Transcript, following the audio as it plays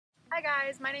Hi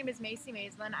guys, my name is Macy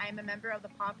Maislin. I am a member of the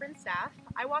Pomfret staff.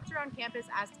 I walked around campus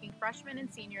asking freshmen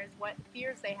and seniors what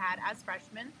fears they had as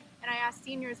freshmen, and I asked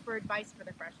seniors for advice for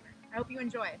the freshmen. I hope you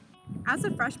enjoy. As a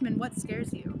freshman, what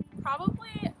scares you?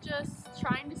 Probably just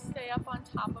trying to stay up on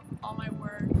top of all my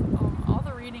work. All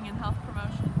the reading and health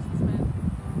promotions has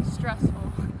been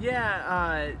stressful.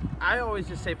 Yeah, I always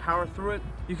just say power through it.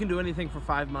 You can do anything for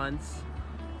 5 months.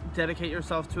 Dedicate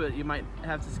yourself to it. You might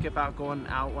have to skip out going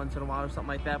out once in a while or something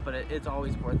like that, but it's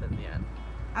always worth it in the end.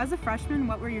 As a freshman,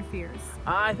 what were your fears?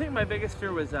 I think my biggest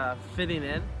fear was fitting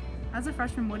in. As a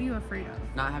freshman, what are you afraid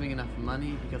of? Not having enough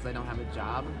money because I don't have a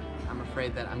job. I'm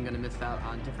afraid that I'm going to miss out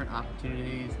on different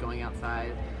opportunities, going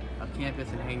outside of campus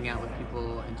and hanging out with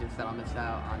people, and just that I'll miss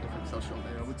out on different social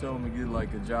events. I would tell them to get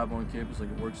like a job on campus, like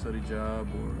a work-study job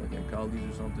or like at college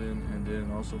or something, and then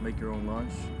also make your own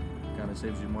lunch. Kind of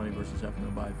saves you money versus having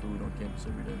to buy food on campus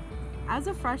every day. As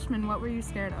a freshman, what were you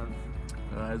scared of?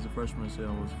 As a freshman,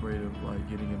 I was afraid of like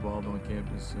getting involved on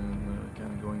campus and kind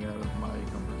of going out of my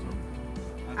comfort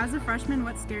zone. As a freshman,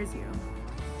 what scares you?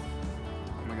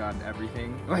 Oh my god,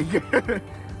 everything. Like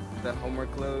the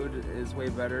homework load is way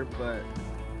better, but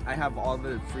I have all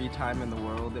the free time in the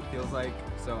world, it feels like,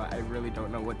 so I really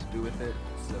don't know what to do with it,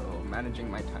 so managing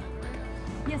my time, I guess.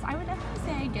 Yes, I would definitely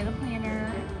say get a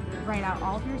planner, write out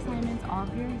all of your assignments, all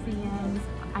of your exams.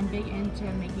 I'm big into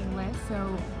making lists,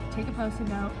 so take a post-it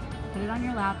note, put it on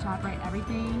your laptop, write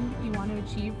everything you want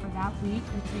to achieve for that week,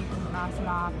 and so you can cross it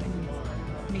off, and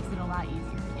it makes it a lot easier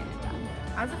to get it done.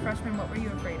 As a freshman, what were you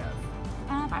afraid of?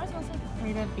 I was mostly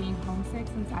afraid of being homesick,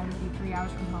 since I would be 3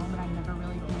 hours from home, and I've never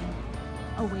really been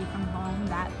away from home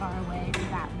that far away for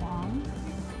that long.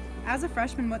 As a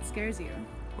freshman, what scares you?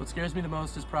 What scares me the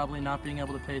most is probably not being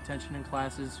able to pay attention in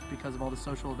classes because of all the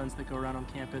social events that go around on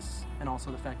campus, and also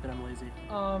the fact that I'm lazy.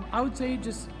 I would say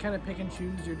just kind of pick and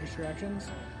choose your distractions.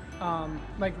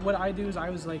 Like what I do is I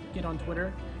always get on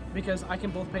Twitter, because I can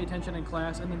both pay attention in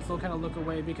class and then still kind of look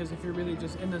away, because if you're really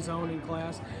just in the zone in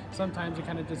class, sometimes it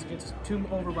kind of just gets too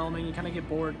overwhelming, you kind of get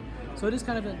bored. So it is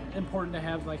kind of important to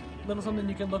have like little something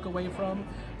you can look away from,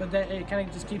 but that it kind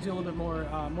of just keeps you a little bit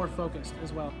more focused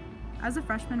as well. As a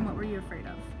freshman, what were you afraid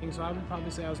of? So I would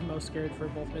probably say I was most scared for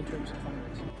both midterms and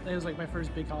finals. It was like my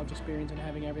first big college experience, and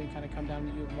having everything kind of come down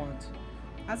to you at once.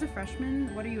 As a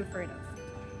freshman, what are you afraid of?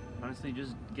 Honestly,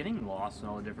 just getting lost in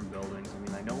all the different buildings. I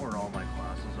mean, I know where all my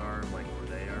classes are, like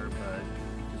where they are, but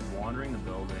just wandering the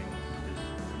buildings, just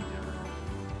in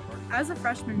general. As a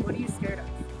freshman, what are you scared of?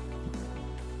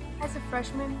 As a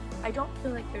freshman, I don't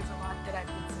feel like there's a lot that I've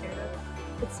been scared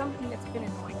of. It's something that's been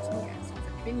annoying to me since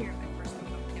I've been here my first week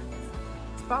on campus.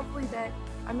 It's probably that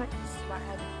I'm not used to not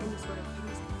having any sort of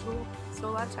eating schedule, so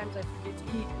a lot of times I forget to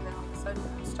eat, and then all of a sudden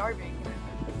I'm starving, and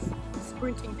I'm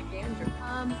sprinting to Gander.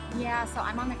 Yeah, so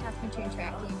I'm on the cross country and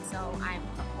track team, so I'm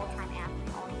a full-time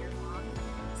athlete all year long.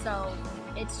 So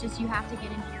it's just you have to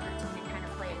get into your routine and kind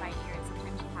of play it by ear, and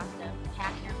sometimes you have to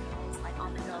pack your meals like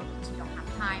on the go because you don't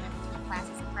have time in between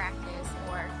classes and practice,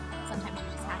 or sometimes you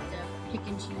just have to pick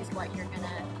and choose what you're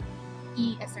gonna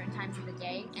eat at certain times of the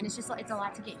day, and it's a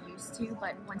lot to get used to,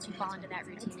 but once you fall into that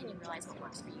routine and you realize what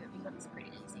works for you, it becomes pretty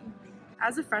easy.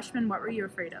 As a freshman, what were you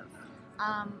afraid of?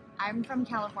 I'm from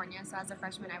California, so as a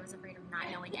freshman I was afraid of not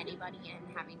knowing anybody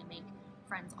and having to make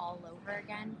friends all over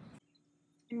again.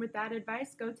 And with that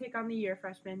advice, go take on the year,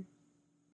 freshmen.